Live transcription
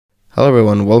Hello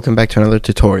everyone, welcome back to another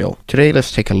tutorial. Today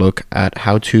let's take a look at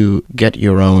how to get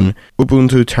your own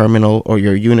Ubuntu terminal or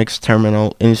your Unix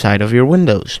terminal inside of your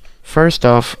Windows. First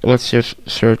off, let's just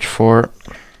search for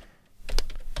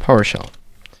PowerShell.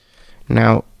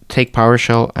 Now take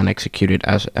PowerShell and execute it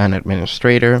as an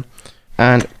administrator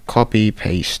and copy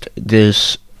paste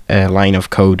this line of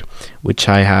code which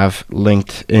I have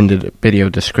linked in the video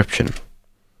description.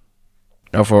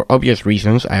 Now for obvious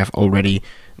reasons I have already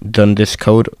done this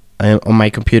code on my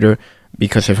computer,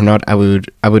 because if not I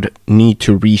would need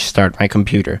to restart my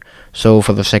computer. So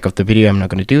for the sake of the video I'm not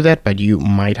going to do that, but you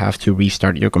might have to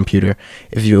restart your computer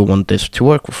if you want this to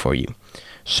work for you.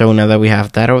 So now that we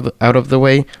have that out of the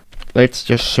way, let's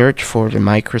just search for the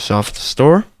Microsoft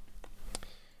Store.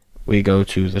 We go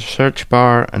to the search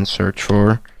bar and search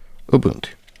for Ubuntu.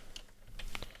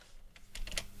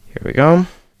 Here we go.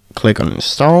 Click on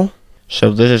install.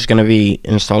 So this is going to be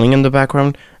installing in the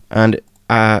background, and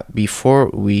before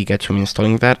we get to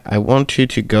installing that, I want you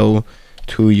to go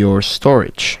to your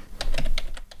storage.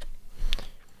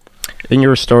 In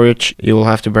your storage, you will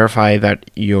have to verify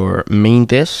that your main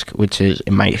disk, which is,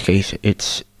 in my case,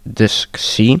 it's disk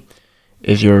C,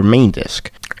 is your main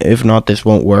disk. If not, this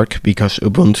won't work because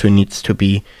Ubuntu needs to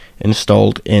be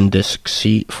installed in disk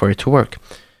C for it to work.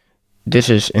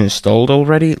 This is installed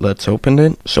already. Let's open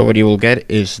it. So what you will get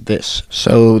is this.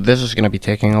 So this is going to be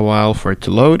taking a while for it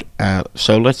to load.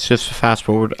 So let's just fast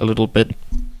forward a little bit.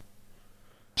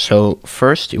 So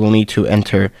first you will need to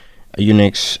enter a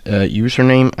Unix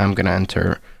username. I'm going to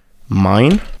enter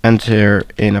mine. Enter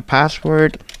in a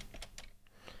password.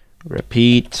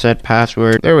 Repeat set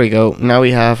password. There we go. Now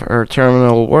we have our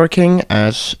terminal working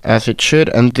as it should,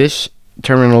 and this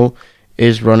terminal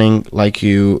is running like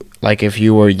if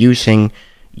you were using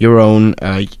your own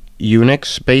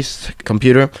Unix based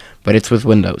computer, but it's with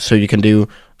Windows, so you can do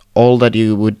all that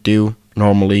you would do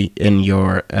normally in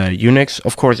your Unix.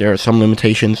 Of course there are some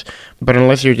limitations, but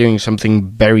unless you're doing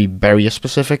something very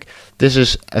specific, this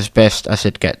is as best as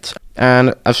it gets.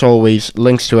 And as always,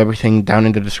 links to everything down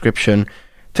in the description.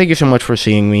 Thank you so much for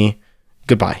seeing me.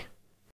 Goodbye.